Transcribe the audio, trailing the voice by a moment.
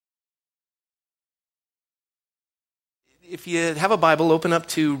If you have a Bible, open up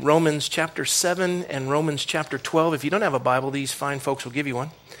to Romans chapter 7 and Romans chapter 12. If you don't have a Bible, these fine folks will give you one.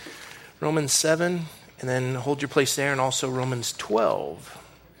 Romans 7, and then hold your place there, and also Romans 12.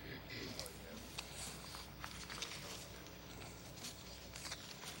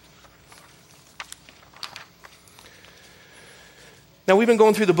 Now, we've been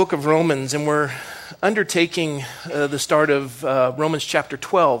going through the book of Romans, and we're undertaking the start of Romans chapter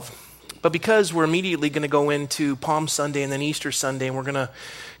 12. But because we're immediately going to go into Palm Sunday and then Easter Sunday, and we're going to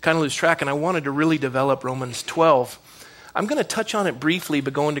kind of lose track, and I wanted to really develop Romans 12, I'm going to touch on it briefly,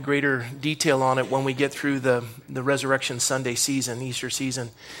 but go into greater detail on it when we get through the Resurrection Sunday season, Easter season,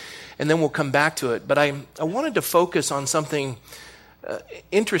 and then we'll come back to it. But I wanted to focus on something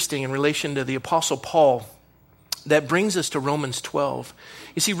interesting in relation to the Apostle Paul that brings us to Romans 12.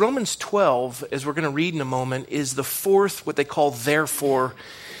 You see, Romans 12, as we're going to read in a moment, is the fourth, what they call therefore,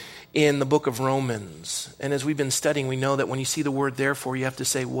 in the book of Romans. And as we've been studying, we know that when you see the word therefore, you have to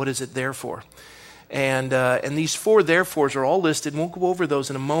say, what is it there for? And these four therefores are all listed, and we'll go over those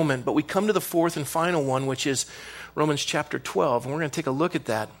in a moment. But we come to the fourth and final one, which is Romans chapter 12, and we're going to take a look at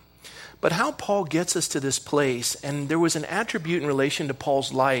that. But how Paul gets us to this place, and there was an attribute in relation to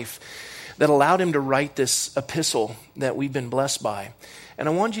Paul's life that allowed him to write this epistle that we've been blessed by. And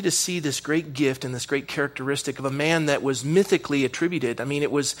I want you to see this great gift and this great characteristic of a man that was mythically attributed. I mean,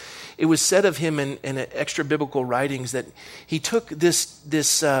 it was said of him in extra biblical writings that he took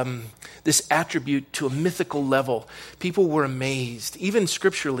this attribute to a mythical level. People were amazed. Even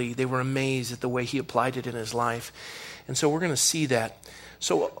scripturally, they were amazed at the way he applied it in his life. And so we're going to see that.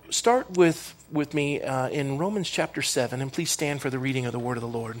 So start with me in Romans chapter 7, and please stand for the reading of the word of the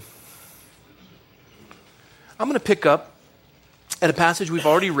Lord. I'm going to pick up at a passage we've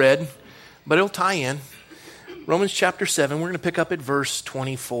already read, but it'll tie in. Romans chapter 7, we're going to pick up at verse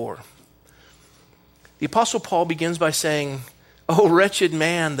 24. The Apostle Paul begins by saying, "O wretched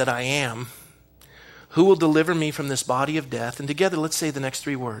man that I am, who will deliver me from this body of death?" And together, let's say the next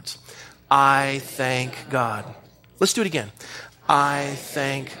three words. I thank God. Let's do it again. I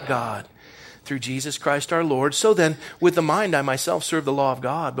thank God through Jesus Christ our Lord. So then, with the mind I myself serve the law of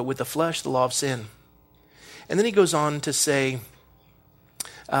God, but with the flesh the law of sin. And then he goes on to say,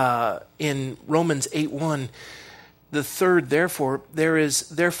 in Romans 8:1, the third, therefore, there is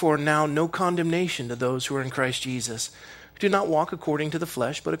therefore now no condemnation to those who are in Christ Jesus, who do not walk according to the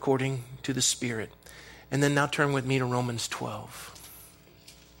flesh, but according to the Spirit. And then now turn with me to Romans 12.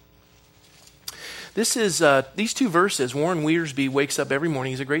 This is these two verses. Warren Wiersbe wakes up every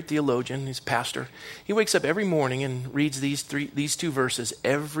morning. He's a great theologian. He's a pastor. He wakes up every morning and reads these two verses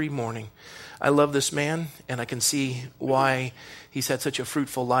every morning. I love this man, and I can see why he's had such a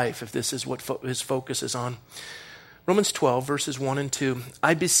fruitful life if this is what his focus is on. Romans 12, verses 1 and 2.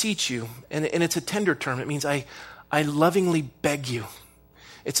 I beseech you, and it's a tender term. It means I lovingly beg you.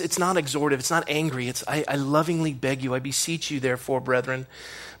 It's not exhortive. It's not angry. It's I lovingly beg you. I beseech you, therefore, brethren,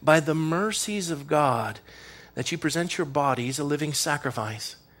 by the mercies of God, that you present your bodies a living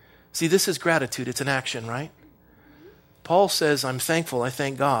sacrifice. See, this is gratitude. It's an action, right? Paul says, I'm thankful, I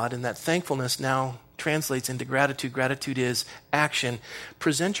thank God, and that thankfulness now translates into gratitude. Gratitude is action.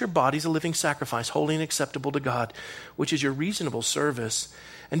 Present your bodies a living sacrifice, holy and acceptable to God, which is your reasonable service.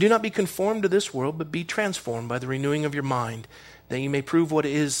 And do not be conformed to this world, but be transformed by the renewing of your mind, that you may prove what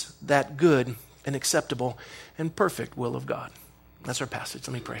is that good and acceptable and perfect will of God. That's our passage.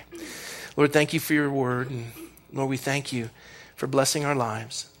 Let me pray. Lord, thank you for your word, and Lord, we thank you for blessing our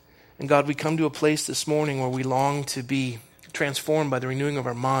lives. And God, we come to a place this morning where we long to be transformed by the renewing of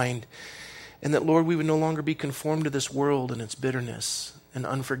our mind, and that, Lord, we would no longer be conformed to this world and its bitterness and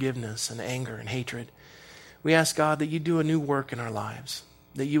unforgiveness and anger and hatred. We ask, God, that you do a new work in our lives,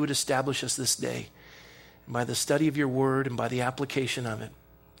 that you would establish us this day by the study of your word and by the application of it.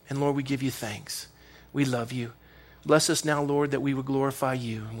 And Lord, we give you thanks. We love you. Bless us now, Lord, that we would glorify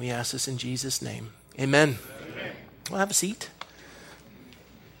you. And we ask this in Jesus' name. Amen. Amen. Well, have a seat.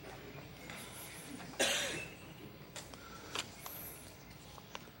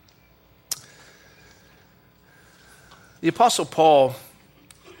 The Apostle Paul,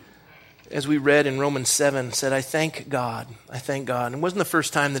 as we read in Romans 7, said, I thank God. I thank God. And it wasn't the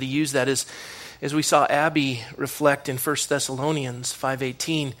first time that he used that. As we saw Abby reflect in 1 Thessalonians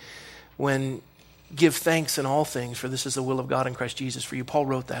 5:18, when give thanks in all things, for this is the will of God in Christ Jesus for you. Paul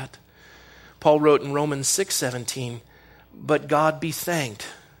wrote that. Paul wrote in Romans 6:17, but God be thanked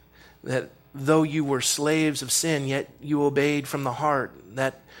that though you were slaves of sin, yet you obeyed from the heart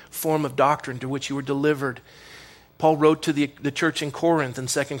that form of doctrine to which you were delivered. Paul wrote to the church in Corinth in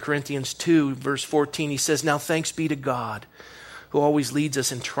 2 Corinthians 2, verse 14. He says, now thanks be to God, who always leads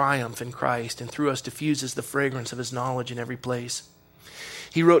us in triumph in Christ and through us diffuses the fragrance of his knowledge in every place.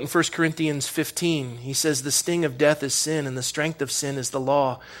 He wrote in 1 Corinthians 15, he says, the sting of death is sin and the strength of sin is the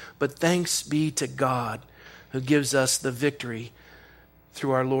law. But thanks be to God who gives us the victory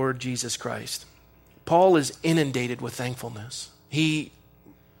through our Lord Jesus Christ. Paul is inundated with thankfulness. He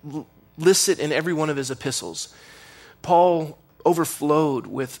lists it in every one of his epistles. Paul overflowed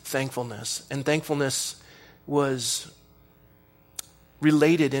with thankfulness, and thankfulness was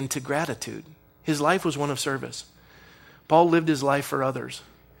related into gratitude. His life was one of service. Paul lived his life for others.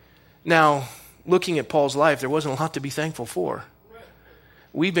 Now, looking at Paul's life, there wasn't a lot to be thankful for.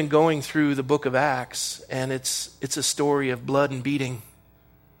 We've been going through the book of Acts, and it's a story of blood and beating,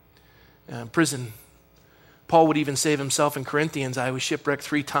 prison. Paul would even say of himself in Corinthians, I was shipwrecked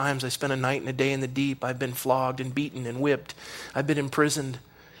 3 times. I spent a night and a day in the deep. I've been flogged and beaten and whipped. I've been imprisoned.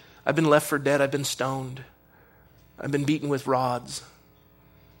 I've been left for dead. I've been stoned. I've been beaten with rods.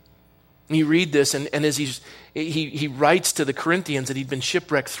 And you read this, and as he writes to the Corinthians that he'd been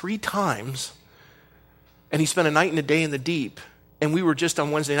shipwrecked 3 times, and he spent a night and a day in the deep. And we were just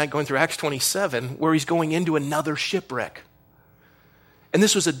on Wednesday night going through Acts 27, where he's going into another shipwreck. And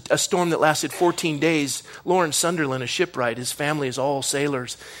this was a storm that lasted 14 days. Lawrence Sunderland, a shipwright, his family is all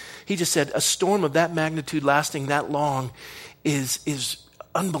sailors. He just said, a storm of that magnitude lasting that long is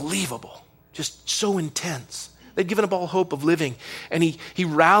unbelievable, just so intense. They'd given up all hope of living. And he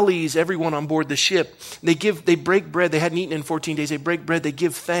rallies everyone on board the ship. They break bread. They hadn't eaten in 14 days. They break bread. They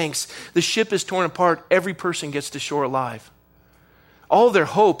give thanks. The ship is torn apart. Every person gets to shore alive. All their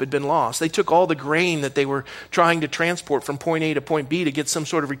hope had been lost. They took all the grain that they were trying to transport from point A to point B to get some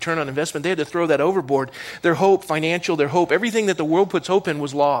sort of return on investment. They had to throw that overboard. Their hope, financial, their hope, everything that the world puts hope in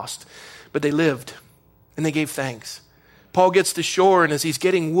was lost. But they lived, and they gave thanks. Paul gets to shore, and as he's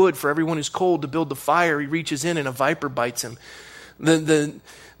getting wood for everyone who's cold to build the fire, he reaches in and a viper bites him.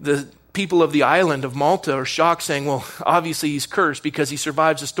 The people of the island of Malta are shocked, saying, well, obviously he's cursed because he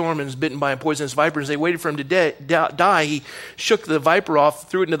survives a storm and is bitten by a poisonous viper. As they waited for him to die, he shook the viper off,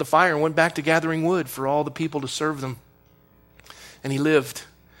 threw it into the fire, and went back to gathering wood for all the people to serve them. And he lived.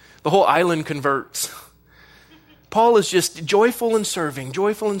 The whole island converts. Paul is just joyful in serving,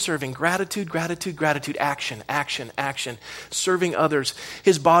 gratitude, gratitude, gratitude, action, action, action, serving others.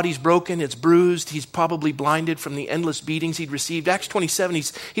 His body's broken, it's bruised, he's probably blinded from the endless beatings he'd received. Acts 27,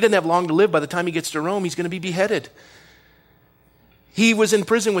 he doesn't have long to live. By the time he gets to Rome, he's going to be beheaded. He was in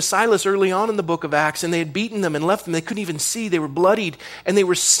prison with Silas early on in the book of Acts, and they had beaten them and left them. They couldn't even see. They were bloodied, and they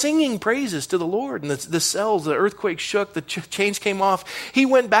were singing praises to the Lord. And the cells, the earthquake shook, the chains came off. He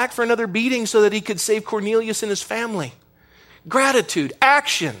went back for another beating so that he could save Cornelius and his family. Gratitude,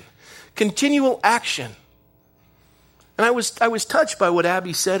 action, continual action. And I was touched by what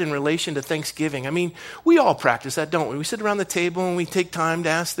Abby said in relation to Thanksgiving. I mean, we all practice that, don't we? We sit around the table and we take time to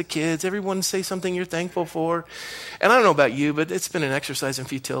ask the kids, everyone say something you're thankful for. And I don't know about you, but it's been an exercise in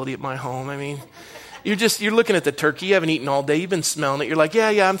futility at my home. I mean, you're looking at the turkey. You haven't eaten all day. You've been smelling it. You're like,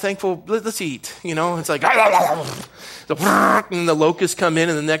 yeah, I'm thankful. Let's eat. You know, it's like, and the locusts come in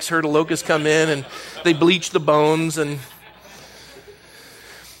and the next herd of locusts come in and they bleach the bones. And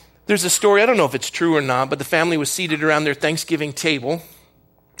there's a story, I don't know if it's true or not, but the family was seated around their Thanksgiving table.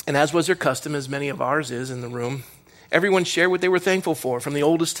 And as was their custom, as many of ours is in the room, everyone shared what they were thankful for, from the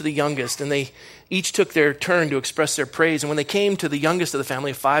oldest to the youngest. And they each took their turn to express their praise. And when they came to the youngest of the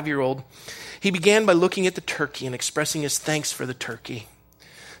family, a 5-year-old, he began by looking at the turkey and expressing his thanks for the turkey,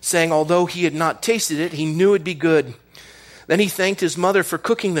 saying although he had not tasted it, he knew it'd be good. Then he thanked his mother for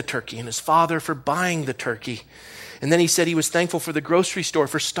cooking the turkey and his father for buying the turkey. And then he said he was thankful for the grocery store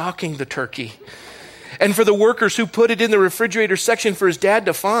for stocking the turkey and for the workers who put it in the refrigerator section for his dad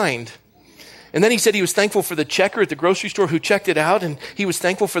to find. And then he said he was thankful for the checker at the grocery store who checked it out, and he was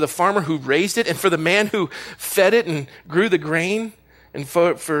thankful for the farmer who raised it and for the man who fed it and grew the grain and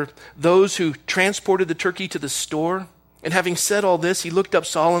for those who transported the turkey to the store. And having said all this, he looked up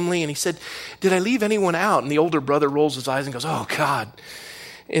solemnly and he said, did I leave anyone out? And the older brother rolls his eyes and goes, oh God.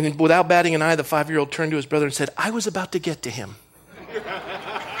 And without batting an eye, the 5-year-old turned to his brother and said, I was about to get to him.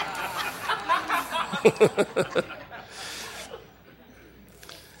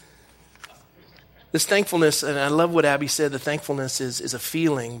 This thankfulness, and I love what Abby said, the thankfulness is a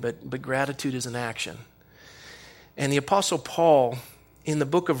feeling, but gratitude is an action. And the Apostle Paul, in the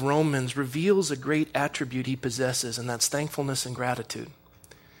book of Romans, reveals a great attribute he possesses, and that's thankfulness and gratitude.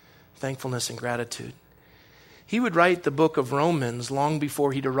 Thankfulness and gratitude. He would write the book of Romans long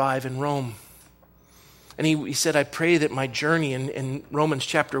before he'd arrive in Rome. And he said, I pray that my journey in Romans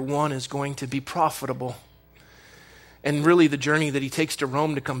chapter 1 is going to be profitable. And really the journey that he takes to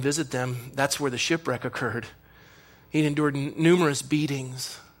Rome to come visit them, that's where the shipwreck occurred. He'd endured numerous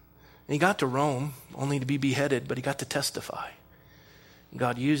beatings. And he got to Rome only to be beheaded, but he got to testify.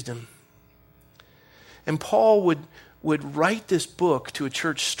 God used him. And Paul would write this book to a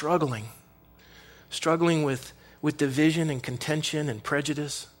church struggling with division and contention and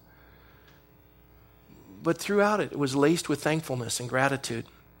prejudice. But throughout it was laced with thankfulness and gratitude.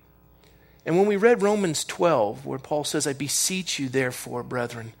 And when we read Romans 12, where Paul says, I beseech you therefore,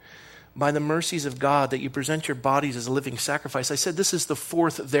 brethren, by the mercies of God, that you present your bodies as a living sacrifice. I said this is the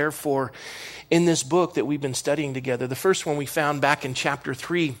fourth therefore in this book that we've been studying together. The first one we found back in chapter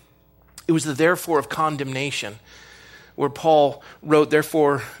 3. It was the therefore of condemnation, where Paul wrote,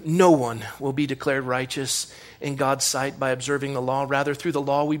 therefore no one will be declared righteous in God's sight by observing the law. Rather, through the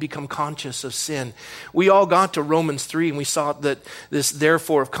law we become conscious of sin. We all got to Romans 3 and we saw that this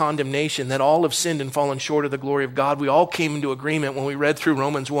therefore of condemnation, that all have sinned and fallen short of the glory of God. We all came into agreement when we read through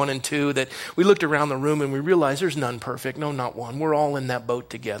Romans 1 and 2 that we looked around the room and we realized there's none perfect. No, not one. We're all in that boat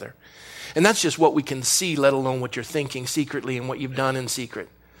together. And that's just what we can see, let alone what you're thinking secretly and what you've done in secret.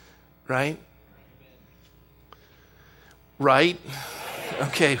 Right? Right?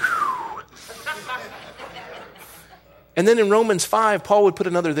 Okay. And then in Romans 5, Paul would put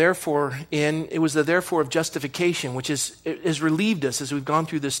another therefore in. It was the therefore of justification, which has relieved us as we've gone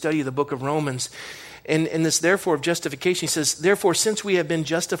through this study of the book of Romans. And in this therefore of justification, he says, therefore, since we have been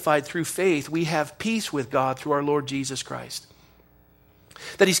justified through faith, we have peace with God through our Lord Jesus Christ.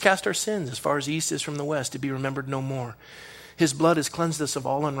 That he's cast our sins as far as the east is from the west, to be remembered no more. His blood has cleansed us of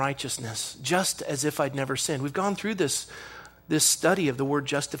all unrighteousness, just as if I'd never sinned. We've gone through this study of the word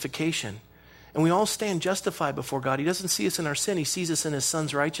justification. And we all stand justified before God. He doesn't see us in our sin. He sees us in his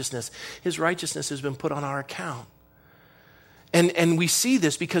son's righteousness. His righteousness has been put on our account. And we see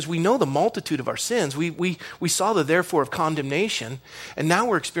this because we know the multitude of our sins. We saw the therefore of condemnation, and now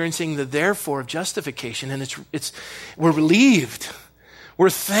we're experiencing the therefore of justification, and we're relieved. We're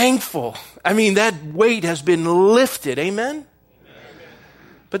thankful. I mean, that weight has been lifted. Amen?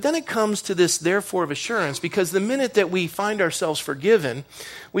 But then it comes to this therefore of assurance, because the minute that we find ourselves forgiven,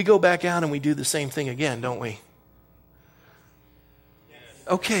 we go back out and we do the same thing again, don't we?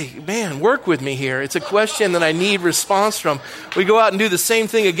 Okay, man, work with me here. It's a question that I need response from. We go out and do the same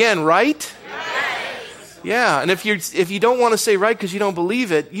thing again, right? Yes. Yeah, and if you don't want to say right because you don't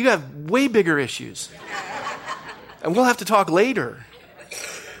believe it, you have way bigger issues. And we'll have to talk later.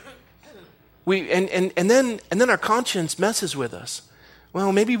 And then our conscience messes with us.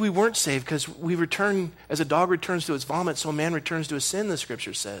 Well, maybe we weren't saved because we return, as a dog returns to its vomit, so a man returns to his sin, the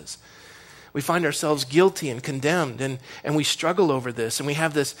scripture says. We find ourselves guilty and condemned, and we struggle over this, and we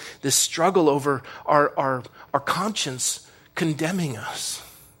have this struggle over our conscience condemning us.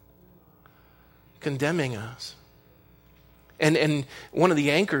 Condemning us. And one of the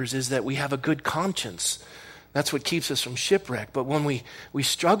anchors is that we have a good conscience. That's what keeps us from shipwreck. But when we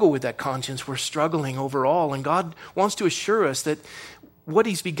struggle with that conscience, we're struggling overall, and God wants to assure us that what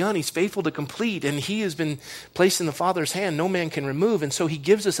he's begun, he's faithful to complete, and he has been placed in the Father's hand. No man can remove. And so he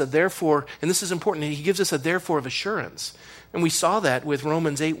gives us a therefore, and this is important, he gives us a therefore of assurance. And we saw that with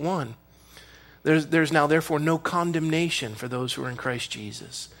Romans 8:1. There's now therefore no condemnation for those who are in Christ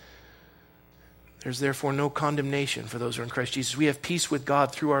Jesus. There's therefore no condemnation for those who are in Christ Jesus. We have peace with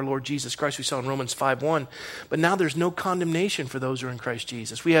God through our Lord Jesus Christ. We saw in Romans 5:1. But now there's no condemnation for those who are in Christ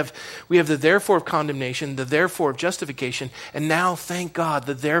Jesus. We have the therefore of condemnation, the therefore of justification, and now, thank God,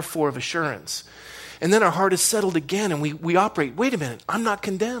 the therefore of assurance. And then our heart is settled again, and we operate. Wait a minute, I'm not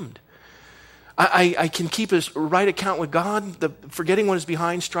condemned. I can keep a right account with God, forgetting what is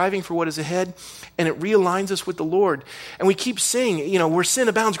behind, striving for what is ahead, and it realigns us with the Lord. And we keep saying, where sin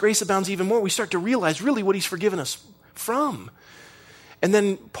abounds, grace abounds even more. We start to realize really what he's forgiven us from. And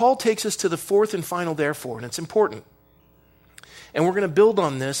then Paul takes us to the fourth and final therefore, and it's important. And we're going to build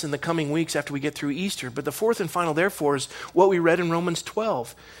on this in the coming weeks after we get through Easter. But the fourth and final therefore is what we read in Romans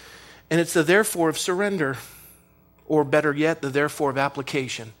 12. And it's the therefore of surrender, or better yet, the therefore of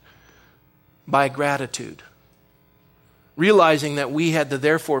application. By gratitude. Realizing that we had the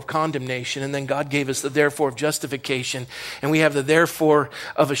therefore of condemnation, and then God gave us the therefore of justification, and we have the therefore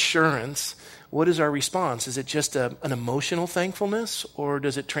of assurance. What is our response? Is it just an emotional thankfulness, or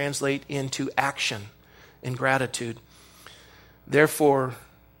does it translate into action and gratitude? Therefore,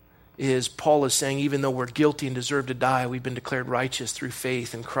 Paul is saying, even though we're guilty and deserve to die, we've been declared righteous through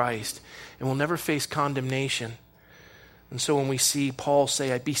faith in Christ, and we'll never face condemnation. And so when we see Paul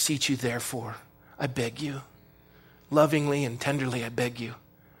say, I beseech you therefore, I beg you, lovingly and tenderly I beg you.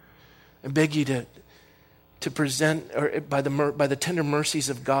 I beg you to present, or by the tender mercies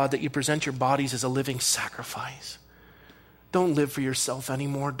of God, that you present your bodies as a living sacrifice. Don't live for yourself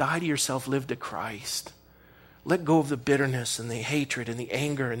anymore. Die to yourself, live to Christ. Let go of the bitterness and the hatred and the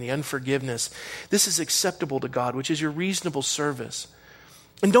anger and the unforgiveness. This is acceptable to God, which is your reasonable service.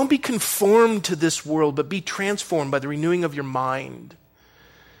 And don't be conformed to this world, but be transformed by the renewing of your mind,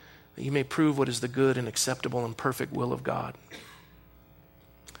 that you may prove what is the good and acceptable and perfect will of God.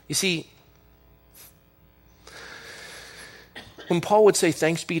 You see, when Paul would say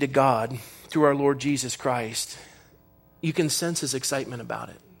thanks be to God through our Lord Jesus Christ, you can sense his excitement about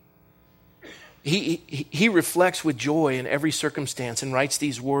it. He reflects with joy in every circumstance and writes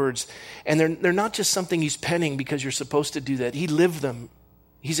these words. And they're not just something he's penning because you're supposed to do that. He lived them.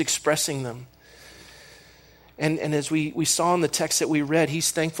 He's expressing them. And as we saw in the text that we read,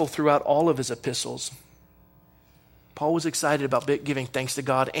 he's thankful throughout all of his epistles. Paul was excited about giving thanks to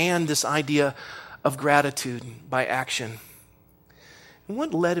God and this idea of gratitude by action. And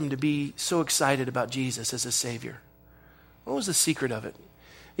what led him to be so excited about Jesus as a Savior? What was the secret of it?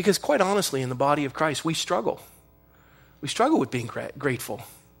 Because quite honestly, in the body of Christ, we struggle. We struggle with being grateful.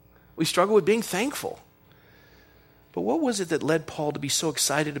 We struggle with being thankful. But what was it that led Paul to be so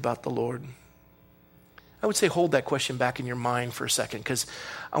excited about the Lord? I would say hold that question back in your mind for a second, because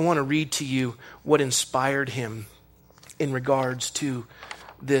I want to read to you what inspired him in regards to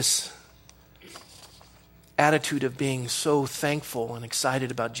this attitude of being so thankful and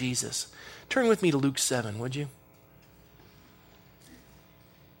excited about Jesus. Turn with me to Luke 7, would you?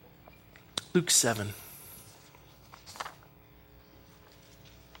 Luke 7.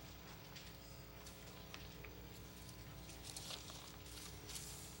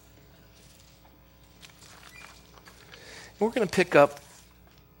 We're going to pick up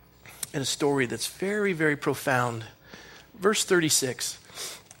in a story that's very, very profound. Verse 36.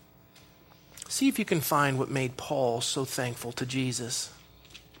 See if you can find what made Paul so thankful to Jesus.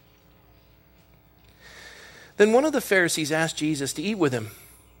 Then one of the Pharisees asked Jesus to eat with him.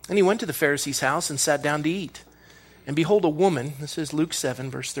 And he went to the Pharisee's house and sat down to eat. And behold, a woman, this is Luke 7,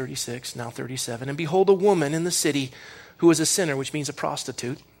 verse 36, now 37. And behold, a woman in the city who was a sinner, which means a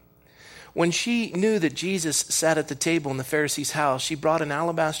prostitute. When she knew that Jesus sat at the table in the Pharisee's house, she brought an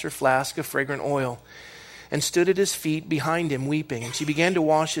alabaster flask of fragrant oil and stood at his feet behind him weeping. And she began to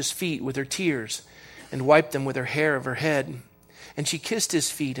wash his feet with her tears and wiped them with her hair of her head. And she kissed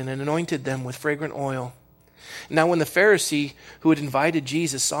his feet and anointed them with fragrant oil. Now when the Pharisee who had invited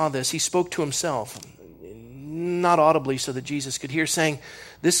Jesus saw this, he spoke to himself, not audibly so that Jesus could hear, saying,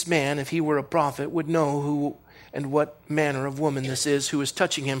 this man, if he were a prophet, would know who and what manner of woman this is who is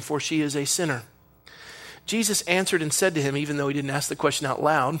touching him, for she is a sinner. Jesus answered and said to him, even though he didn't ask the question out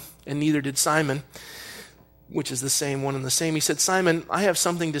loud, and neither did Simon, which is the same one and the same, he said, Simon, I have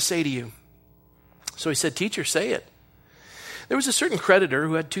something to say to you. So he said, Teacher, say it. There was a certain creditor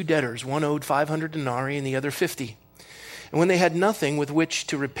who had two debtors. One owed 500 denarii and the other 50. And when they had nothing with which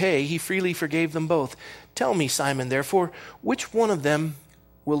to repay, he freely forgave them both. Tell me, Simon, therefore, which one of them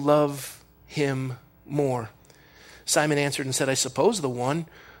will love him more? Simon answered and said, I suppose the one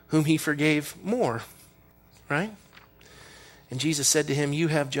whom he forgave more. Right? And Jesus said to him, you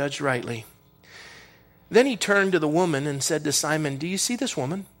have judged rightly. Then he turned to the woman and said to Simon, do you see this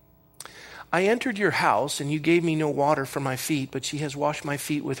woman? I entered your house, and you gave me no water for my feet, but she has washed my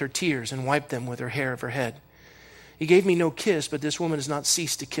feet with her tears and wiped them with her hair of her head. You gave me no kiss, but this woman has not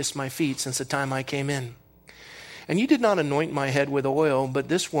ceased to kiss my feet since the time I came in. And you did not anoint my head with oil, but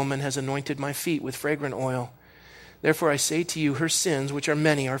this woman has anointed my feet with fragrant oil. Therefore I say to you, her sins, which are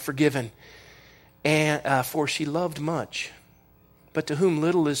many, are forgiven, and for she loved much. But to whom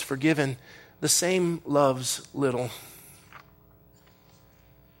little is forgiven, the same loves little.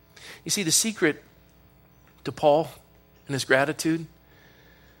 You see, the secret to Paul and his gratitude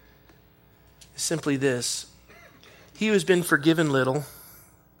is simply this. He who has been forgiven little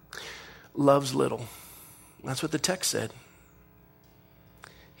loves little. That's what the text said.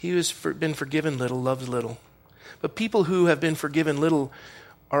 He who has been forgiven little loves little. But people who have been forgiven little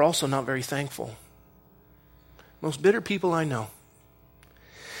are also not very thankful. Most bitter people I know.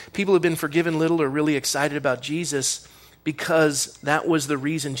 People who have been forgiven little are really excited about Jesus because that was the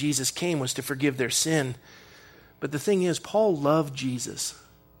reason Jesus came, was to forgive their sin. But the thing is, Paul loved Jesus.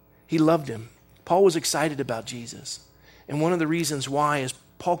 He loved him. Paul was excited about Jesus. And one of the reasons why is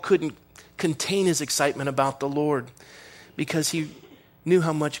Paul couldn't contain his excitement about the Lord because he knew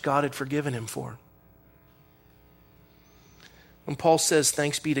how much God had forgiven him for. When Paul says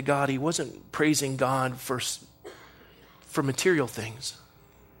thanks be to God, he wasn't praising God for material things.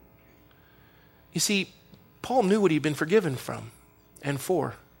 You see, Paul knew what he'd been forgiven from and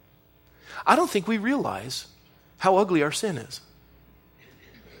for. I don't think we realize how ugly our sin is.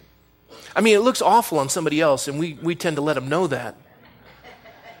 I mean, it looks awful on somebody else, and we tend to let them know that.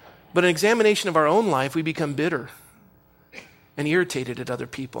 But an examination of our own life, we become bitter and irritated at other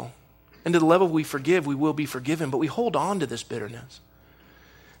people. And to the level we forgive, we will be forgiven, but we hold on to this bitterness.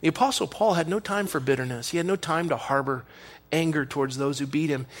 The Apostle Paul had no time for bitterness. He had no time to harbor anger towards those who beat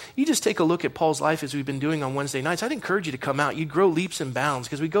him. You just take a look at Paul's life as we've been doing on Wednesday nights. I'd encourage you to come out. You'd grow leaps and bounds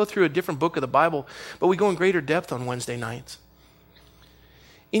because we go through a different book of the Bible, but we go in greater depth on Wednesday nights.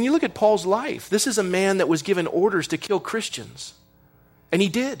 And you look at Paul's life. This is a man that was given orders to kill Christians, and he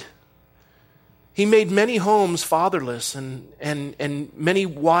did. He made many homes fatherless and many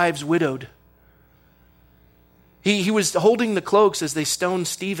wives widowed. He was holding the cloaks as they stoned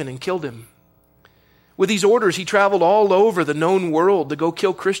Stephen and killed him. With these orders, he traveled all over the known world to go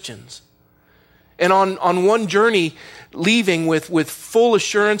kill Christians. And on one journey, leaving with full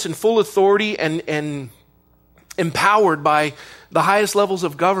assurance and full authority and empowered by the highest levels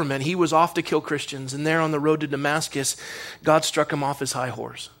of government, he was off to kill Christians. And there on the road to Damascus, God struck him off his high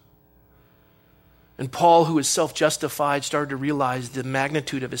horse. And Paul, who is self-justified, started to realize the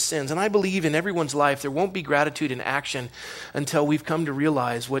magnitude of his sins. And I believe in everyone's life there won't be gratitude in action until we've come to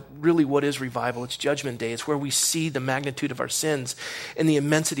realize what is revival. It's Judgment Day. It's where we see the magnitude of our sins and the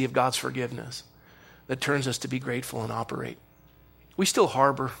immensity of God's forgiveness that turns us to be grateful and operate. We still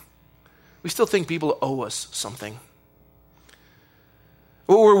harbor. We still think people owe us something.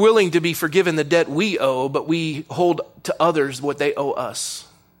 Well, we're willing to be forgiven the debt we owe, but we hold to others what they owe us.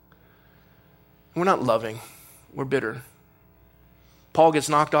 We're not loving. We're bitter. Paul gets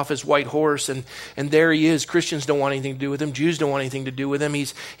knocked off his white horse, and there he is. Christians don't want anything to do with him. Jews don't want anything to do with him.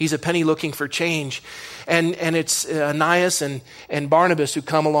 He's a penny looking for change. And it's Ananias and Barnabas who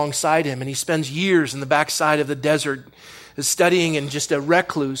come alongside him, and he spends years in the backside of the desert studying and just a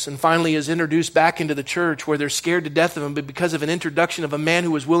recluse, and finally is introduced back into the church where they're scared to death of him, but because of an introduction of a man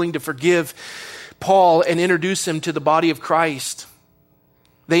who was willing to forgive Paul and introduce him to the body of Christ,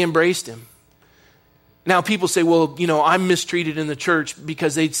 they embraced him. Now people say, well, I'm mistreated in the church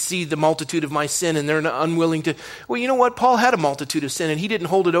because they see the multitude of my sin and they're unwilling to. Well, you know what? Paul had a multitude of sin and he didn't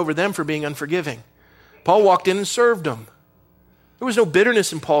hold it over them for being unforgiving. Paul walked in and served them. There was no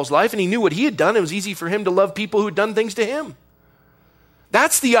bitterness in Paul's life and he knew what he had done. It was easy for him to love people who'd done things to him.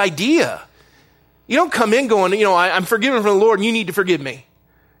 That's the idea. You don't come in going, I'm forgiven from the Lord and you need to forgive me.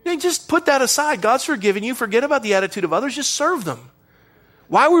 Just put that aside. God's forgiven you. Forget about the attitude of others. Just serve them.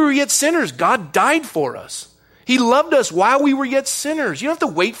 While we were yet sinners, God died for us. He loved us while we were yet sinners. You don't have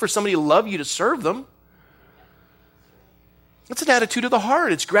to wait for somebody to love you to serve them. That's an attitude of the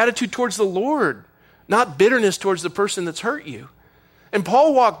heart. It's gratitude towards the Lord, not bitterness towards the person that's hurt you. And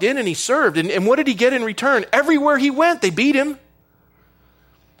Paul walked in and he served. And what did he get in return? Everywhere he went, they beat him.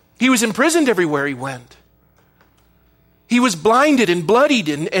 He was imprisoned everywhere he went. He was blinded and bloodied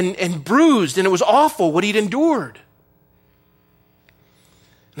and bruised, and it was awful what he'd endured.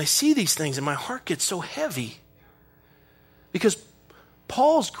 And I see these things and my heart gets so heavy because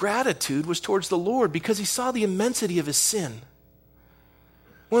Paul's gratitude was towards the Lord because he saw the immensity of his sin.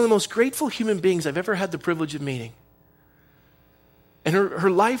 One of the most grateful human beings I've ever had the privilege of meeting. And her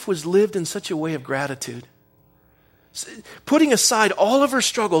life was lived in such a way of gratitude. Putting aside all of her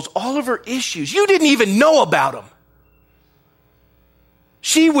struggles, all of her issues, you didn't even know about them.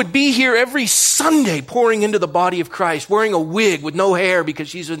 She would be here every Sunday pouring into the body of Christ, wearing a wig with no hair because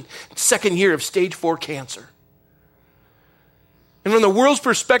she's in second year of stage 4 cancer. And from the world's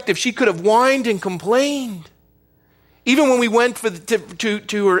perspective, she could have whined and complained. Even when we went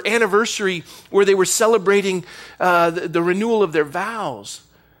to her anniversary where they were celebrating the renewal of their vows,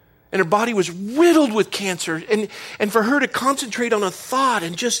 and her body was riddled with cancer, and for her to concentrate on a thought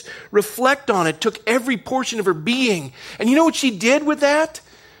and just reflect on it took every portion of her being. And you know what she did with that?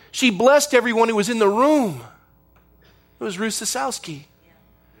 She blessed everyone who was in the room. It was Ruth Sasowski.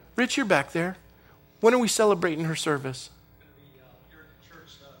 Rich, you're back there. When are we celebrating her service? It's going to be here at the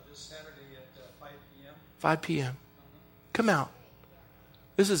church this Saturday at 5 p.m. 5 p.m. Come out.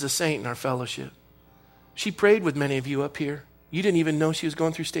 This is a saint in our fellowship. She prayed with many of you up here. You didn't even know she was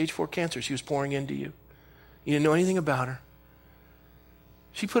going through stage 4 cancer. She was pouring into you. You didn't know anything about her.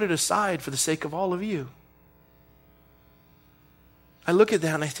 She put it aside for the sake of all of you. I look at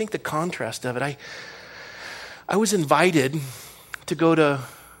that and I think the contrast of it. I was invited to go to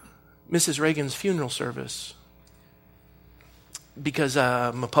Mrs. Reagan's funeral service because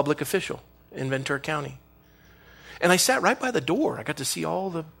I'm a public official in Ventura County. And I sat right by the door. I got to see all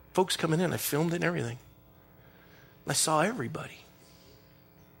the folks coming in. I filmed it and everything. I saw everybody.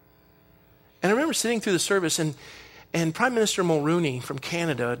 And I remember sitting through the service and Prime Minister Mulroney from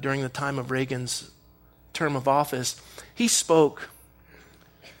Canada during the time of Reagan's term of office, he spoke.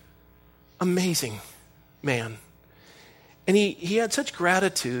 Amazing man. And he had such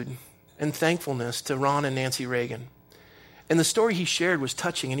gratitude and thankfulness to Ron and Nancy Reagan. And the story he shared was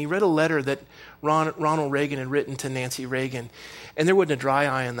touching. And he read a letter that Ronald Reagan had written to Nancy Reagan. And there wasn't a dry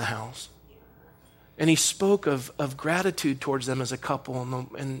eye in the house. And he spoke of gratitude towards them as a couple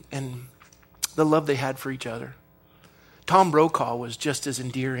and the love they had for each other. Tom Brokaw was just as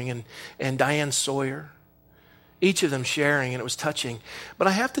endearing, and Diane Sawyer. Each of them sharing, and it was touching. But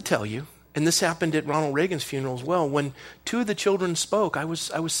I have to tell you, and this happened at Ronald Reagan's funeral as well, when two of the children spoke, I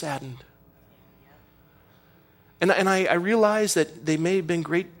was saddened. And I realized that they may have been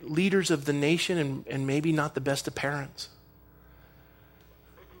great leaders of the nation and maybe not the best of parents.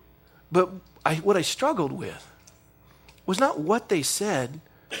 But what I struggled with was not what they said,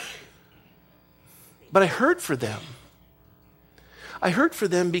 but I heard for them. I heard for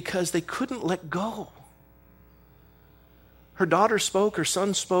them because they couldn't let go. Her daughter spoke, her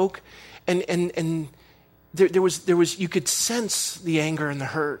son spoke, and there was you could sense the anger and the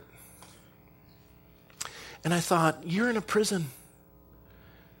hurt. And I thought, you're in a prison.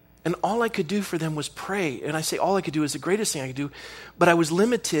 And all I could do for them was pray. And I say all I could do is the greatest thing I could do. But I was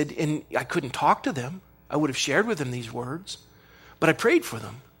limited and I couldn't talk to them. I would have shared with them these words. But I prayed for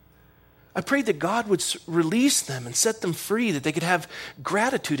them. I prayed that God would release them and set them free, that they could have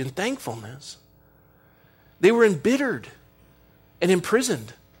gratitude and thankfulness. They were embittered and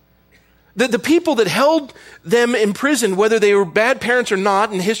imprisoned. The people that held them imprisoned, whether they were bad parents or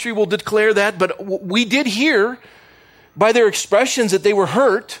not, and history will declare that, but we did hear by their expressions that they were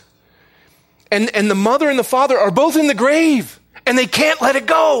hurt. And the mother and the father are both in the grave, and they can't let it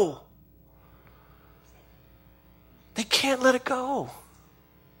go. They can't let it go.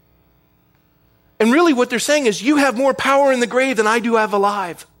 And really what they're saying is, you have more power in the grave than I do have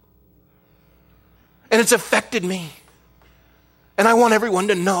alive. And it's affected me. And I want everyone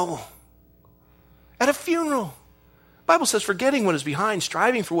to know. At a funeral. The Bible says, forgetting what is behind,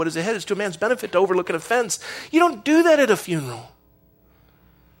 striving for what is ahead is to a man's benefit to overlook an offense. You don't do that at a funeral.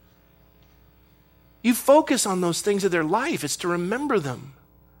 You focus on those things of their life. It's to remember them.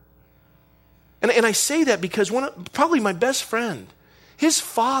 And I say that because probably my best friend, his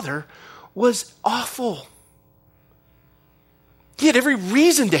father was awful. He had every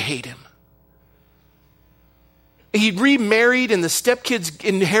reason to hate him. He'd remarried and the stepkids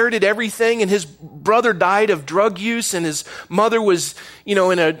inherited everything, and his brother died of drug use, and his mother was,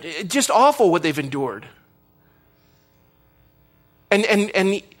 just awful what they've endured.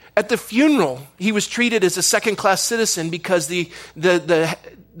 And at the funeral, he was treated as a second-class citizen because the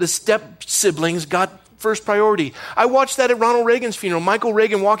step siblings got first priority. I watched that at Ronald Reagan's funeral. Michael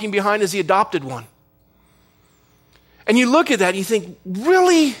Reagan walking behind as the adopted one. And you look at that and you think,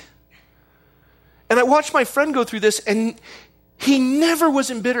 really? And I watched my friend go through this, and he never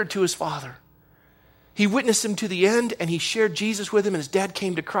was embittered to his father. He witnessed him to the end, and he shared Jesus with him, and his dad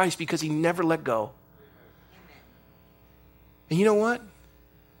came to Christ because he never let go. And you know what?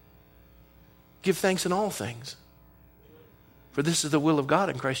 Give thanks in all things, for this is the will of God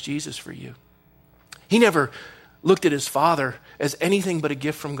in Christ Jesus for you. He never looked at his father as anything but a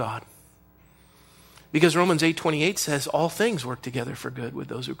gift from God. Because Romans 8:28 says all things work together for good with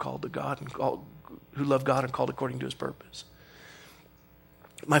those who called to God and who love God and called according to his purpose.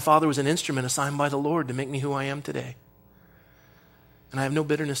 My father was an instrument assigned by the Lord to make me who I am today. And I have no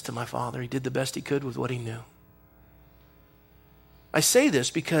bitterness to my father. He did the best he could with what he knew. I say this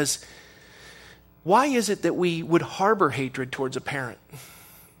because why is it that we would harbor hatred towards a parent?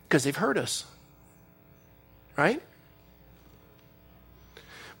 Because they've hurt us. Right?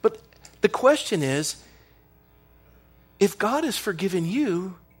 But the question is, if God has forgiven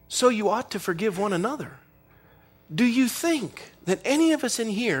you, so you ought to forgive one another. Do you think that any of us in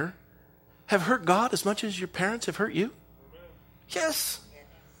here have hurt God as much as your parents have hurt you? Yes.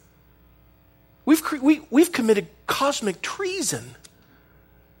 We've committed cosmic treason.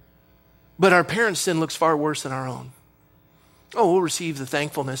 But our parents' sin looks far worse than our own. Oh, we'll receive the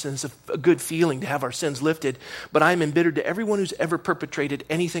thankfulness, and it's a good feeling to have our sins lifted. But I am embittered to everyone who's ever perpetrated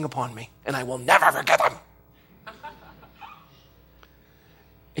anything upon me, and I will never forgive them.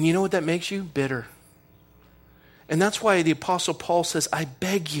 And you know what that makes you? Bitter. And that's why the Apostle Paul says, I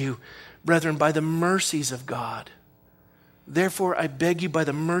beg you, brethren, by the mercies of God. Therefore, I beg you by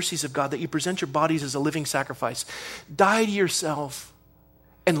the mercies of God that you present your bodies as a living sacrifice. Die to yourself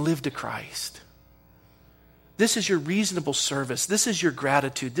and live to Christ. This is your reasonable service. This is your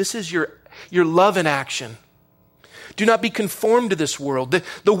gratitude. This is your love in action. Do not be conformed to this world.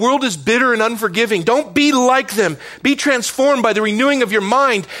 The world is bitter and unforgiving. Don't be like them. Be transformed by the renewing of your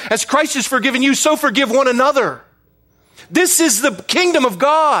mind. As Christ has forgiven you, so forgive one another. This is the kingdom of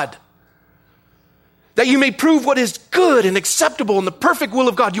God. that you may prove what is good and acceptable in the perfect will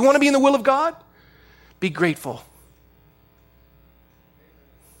of God. You want to be in the will of God? Be grateful.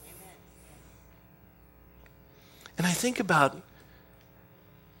 And I think about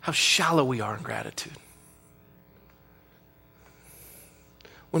how shallow we are in gratitude.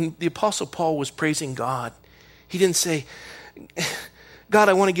 When the Apostle Paul was praising God, he didn't say, God,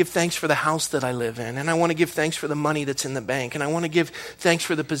 I want to give thanks for the house that I live in, and I want to give thanks for the money that's in the bank, and I want to give thanks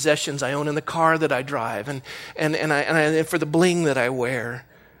for the possessions I own and the car that I drive, and for the bling that I wear.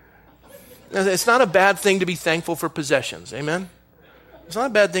 Now, it's not a bad thing to be thankful for possessions, amen? It's not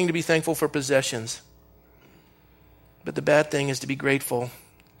a bad thing to be thankful for possessions. But the bad thing is to be grateful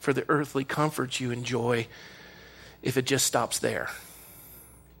for the earthly comforts you enjoy if it just stops there.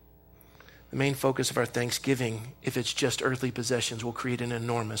 The main focus of our thanksgiving, if it's just earthly possessions, will create an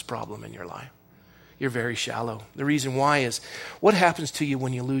enormous problem in your life. You're very shallow. The reason why is, what happens to you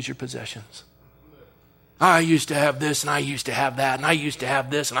when you lose your possessions? I used to have this, and I used to have that, and I used to have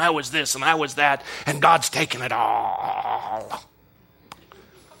this, and I was this, and I was that, and God's taken it all.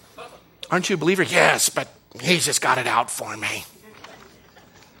 Aren't you a believer? Yes, but He's just got it out for me.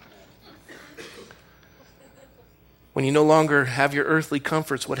 When you no longer have your earthly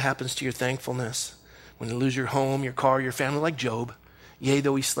comforts, what happens to your thankfulness? When you lose your home, your car, your family, like Job. Yea,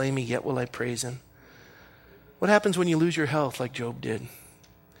 though he slay me, yet will I praise him. What happens when you lose your health, like Job did?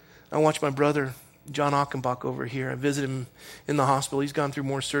 I watched my brother, John Achenbach, over here. I visited him in the hospital. He's gone through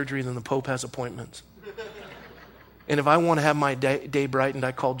more surgery than the Pope has appointments. And if I want to have my day brightened,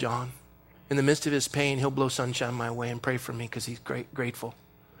 I call John. In the midst of his pain, he'll blow sunshine my way and pray for me because he's grateful.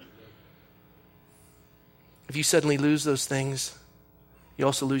 If you suddenly lose those things, you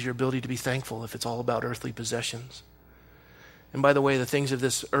also lose your ability to be thankful if it's all about earthly possessions. And by the way, the things of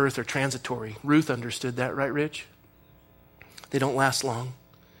this earth are transitory. Ruth understood that, right, Rich? They don't last long.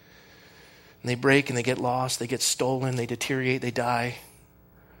 And they break and they get lost, they get stolen, they deteriorate, they die.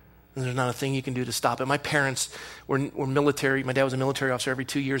 And there's not a thing you can do to stop it. My parents were military. My dad was a military officer. Every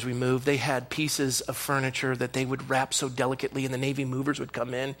 2 years we moved. They had pieces of furniture that they would wrap so delicately, and the Navy movers would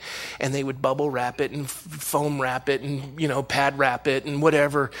come in, and they would bubble wrap it and foam wrap it and, pad wrap it and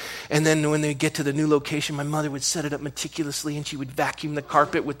whatever. And then when they get to the new location, my mother would set it up meticulously, and she would vacuum the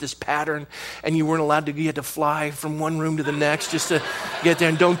carpet with this pattern, and you had to fly from one room to the next just to get there,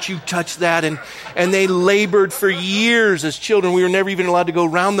 and don't you touch that. And they labored for years as children. We were never even allowed to go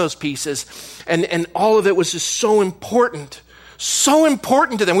around those pieces. And all of it was just so important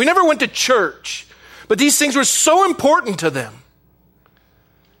to them. We never went to church, but these things were so important to them.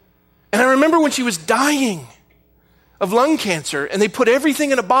 And I remember when she was dying of lung cancer, and they put everything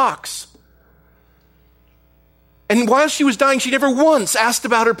in a box. And while she was dying, she never once asked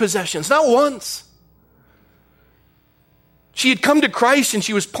about her possessions. Not once. She had come to Christ, and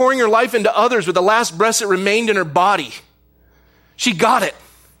she was pouring her life into others with the last breath that remained in her body. She got it.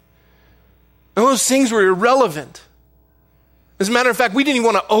 And those things were irrelevant. As a matter of fact, we didn't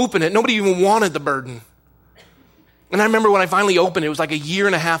even want to open it. Nobody even wanted the burden. And I remember when I finally opened it, it was like a year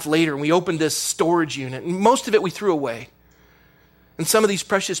and a half later, and we opened this storage unit. And most of it we threw away. And some of these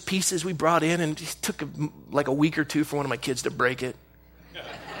precious pieces we brought in, and it took like a week or two for one of my kids to break it.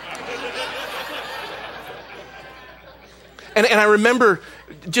 And I remember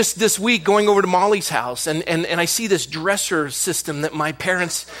just this week going over to Molly's house, and I see this dresser system that my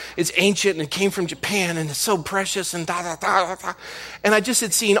parents, it's ancient and it came from Japan, and it's so precious, and da da da da. And I just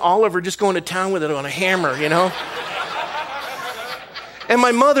had seen Oliver just going to town with it on a hammer, And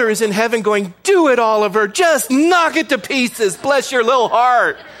my mother is in heaven going, do it, Oliver, just knock it to pieces, bless your little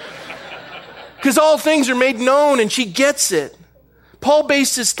heart. Because all things are made known, and she gets it. Paul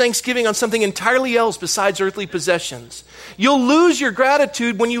based his thanksgiving on something entirely else besides earthly possessions. You'll lose your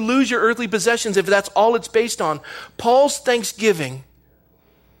gratitude when you lose your earthly possessions if that's all it's based on. Paul's thanksgiving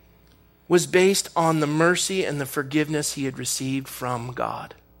was based on the mercy and the forgiveness he had received from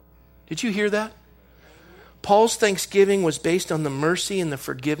God. Did you hear that? Paul's thanksgiving was based on the mercy and the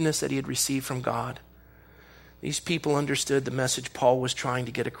forgiveness that he had received from God. These people understood the message Paul was trying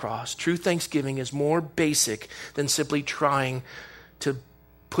to get across. True thanksgiving is more basic than simply trying to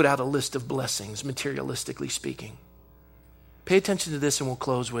put out a list of blessings, materialistically speaking. Pay attention to this and we'll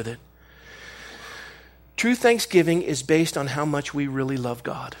close with it. True thanksgiving is based on how much we really love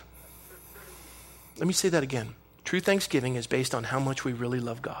God. Let me say that again. True thanksgiving is based on how much we really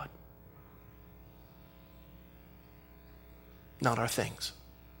love God. Not our things.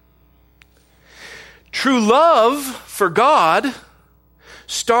 True love for God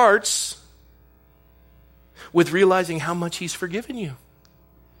starts with realizing how much He's forgiven you.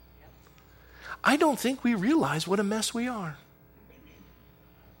 I don't think we realize what a mess we are.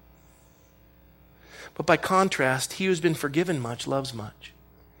 But by contrast, he who's been forgiven much loves much.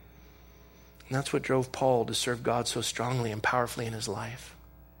 And that's what drove Paul to serve God so strongly and powerfully in his life.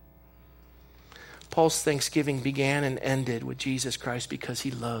 Paul's thanksgiving began and ended with Jesus Christ because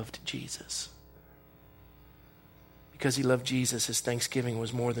he loved Jesus. Because he loved Jesus, his thanksgiving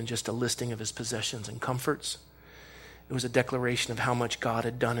was more than just a listing of his possessions and comforts. It was a declaration of how much God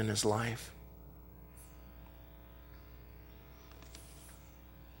had done in his life.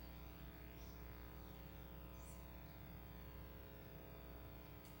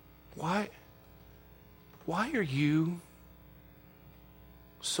 Why are you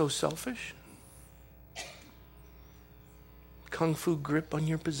so selfish? Kung fu grip on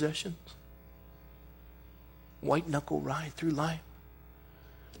your possessions? White knuckle ride through life?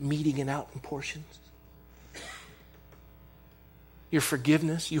 Meeting it out in portions? Your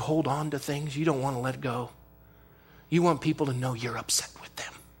forgiveness, you hold on to things you don't want to let go. You want people to know you're upset with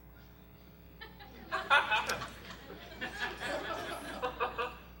them.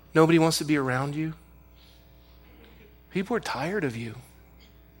 Nobody wants to be around you. People are tired of you.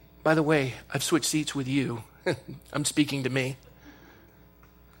 By the way, I've switched seats with you. I'm speaking to me.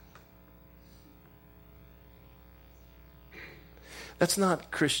 That's not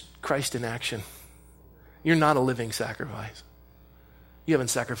Christ in action. You're not a living sacrifice. You haven't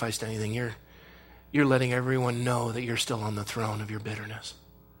sacrificed anything. You're letting everyone know that you're still on the throne of your bitterness.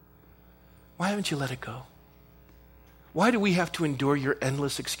 Why haven't you let it go? Why do we have to endure your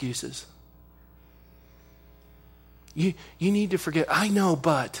endless excuses? You need to forget, I know,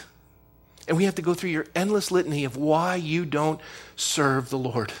 but. And we have to go through your endless litany of why you don't serve the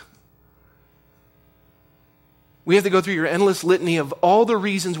Lord. We have to go through your endless litany of all the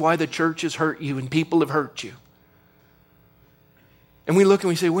reasons why the church has hurt you and people have hurt you. And we look and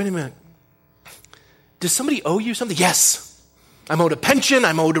we say, wait a minute. Does somebody owe you something? Yes. I'm owed a pension.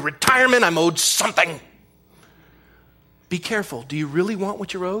 I'm owed a retirement. I'm owed something. Be careful. Do you really want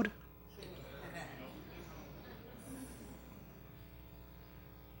what you're owed?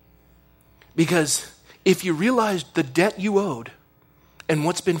 Because if you realize the debt you owed and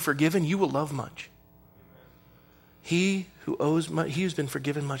what's been forgiven, you will love much. He who owes much, he who's been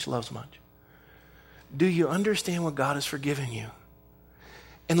forgiven much loves much. Do you understand what God has forgiven you?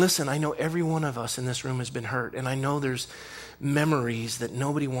 And listen, I know every one of us in this room has been hurt, and I know there's memories that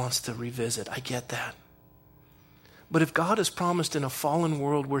nobody wants to revisit. I get that. But if God has promised in a fallen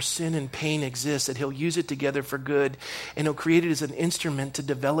world where sin and pain exists that he'll use it together for good, and he'll create it as an instrument to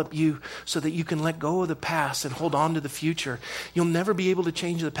develop you so that you can let go of the past and hold on to the future. You'll never be able to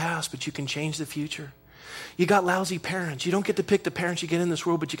change the past, but you can change the future. You got lousy parents. You don't get to pick the parents you get in this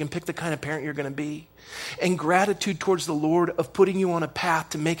world, but you can pick the kind of parent you're going to be. And gratitude towards the Lord of putting you on a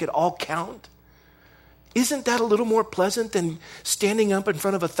path to make it all count. Isn't that a little more pleasant than standing up in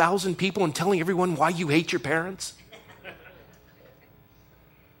front of 1,000 people and telling everyone why you hate your parents?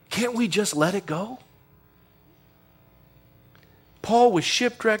 Can't we just let it go? Paul was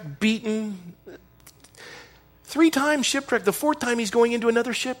shipwrecked, beaten, 3 times shipwrecked. The 4th time he's going into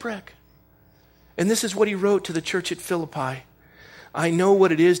another shipwreck. And this is what he wrote to the church at Philippi. I know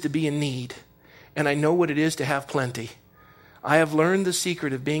what it is to be in need, and I know what it is to have plenty. I have learned the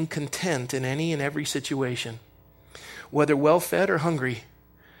secret of being content in any and every situation, whether well-fed or hungry,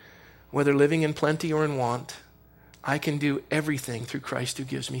 whether living in plenty or in want. I can do everything through Christ who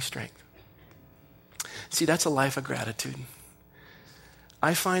gives me strength. See, that's a life of gratitude.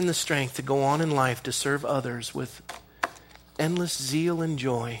 I find the strength to go on in life to serve others with endless zeal and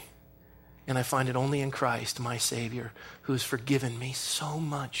joy. And I find it only in Christ, my Savior, who has forgiven me so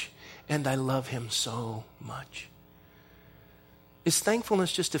much. And I love him so much. Is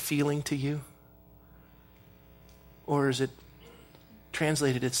thankfulness just a feeling to you? Or is it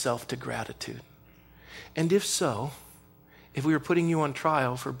translated itself to gratitude? And if so, if we were putting you on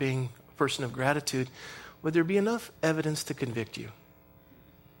trial for being a person of gratitude, would there be enough evidence to convict you?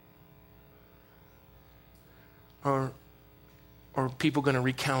 Or are people going to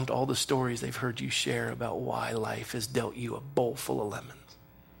recount all the stories they've heard you share about why life has dealt you a bowl full of lemons?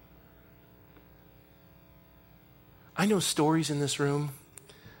 I know stories in this room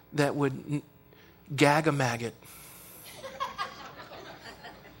that would gag a maggot.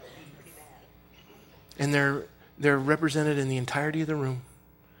 And they're represented in the entirety of the room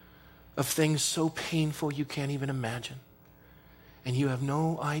of things so painful you can't even imagine. And you have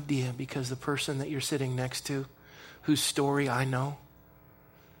no idea because the person that you're sitting next to, whose story I know,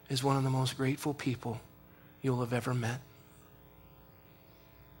 is one of the most grateful people you'll have ever met.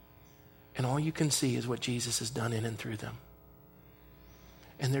 And all you can see is what Jesus has done in and through them.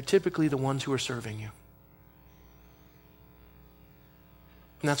 And they're typically the ones who are serving you.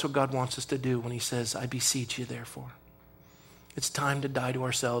 And that's what God wants us to do when he says, I beseech you, therefore. It's time to die to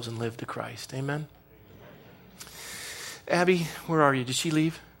ourselves and live to Christ. Amen? Abby, where are you? Did she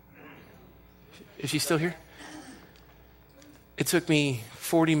leave? Is she still here? It took me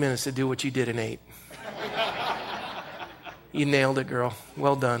 40 minutes to do what you did in 8. You nailed it, girl.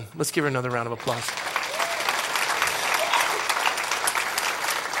 Well done. Let's give her another round of applause.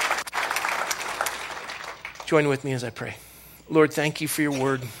 Join with me as I pray. Lord, thank you for your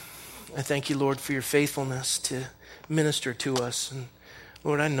word. I thank you, Lord, for your faithfulness to minister to us. And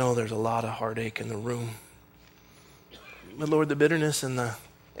Lord, I know there's a lot of heartache in the room. But Lord, the bitterness and the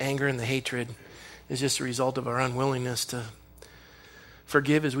anger and the hatred is just a result of our unwillingness to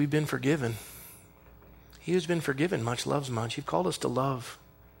forgive as we've been forgiven. He who's been forgiven much loves much. You've called us to love.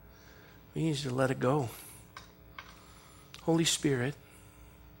 We need to let it go. Holy Spirit,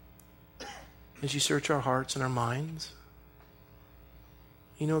 as you search our hearts and our minds,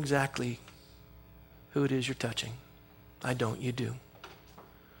 you know exactly who it is you're touching. I don't, you do.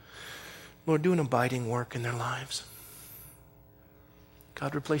 Lord, do an abiding work in their lives.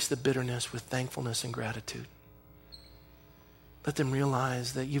 God, replace the bitterness with thankfulness and gratitude. Let them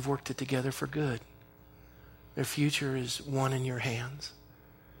realize that you've worked it together for good. Their future is one in your hands.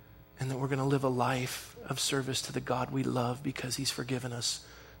 And that we're going to live a life of service to the God we love because he's forgiven us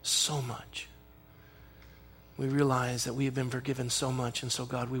so much. We realize that we have been forgiven so much, and so,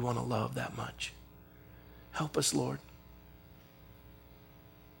 God, we want to love that much. Help us, Lord.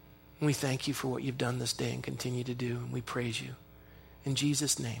 And we thank you for what you've done this day and continue to do, and we praise you. In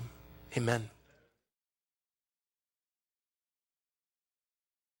Jesus' name, amen.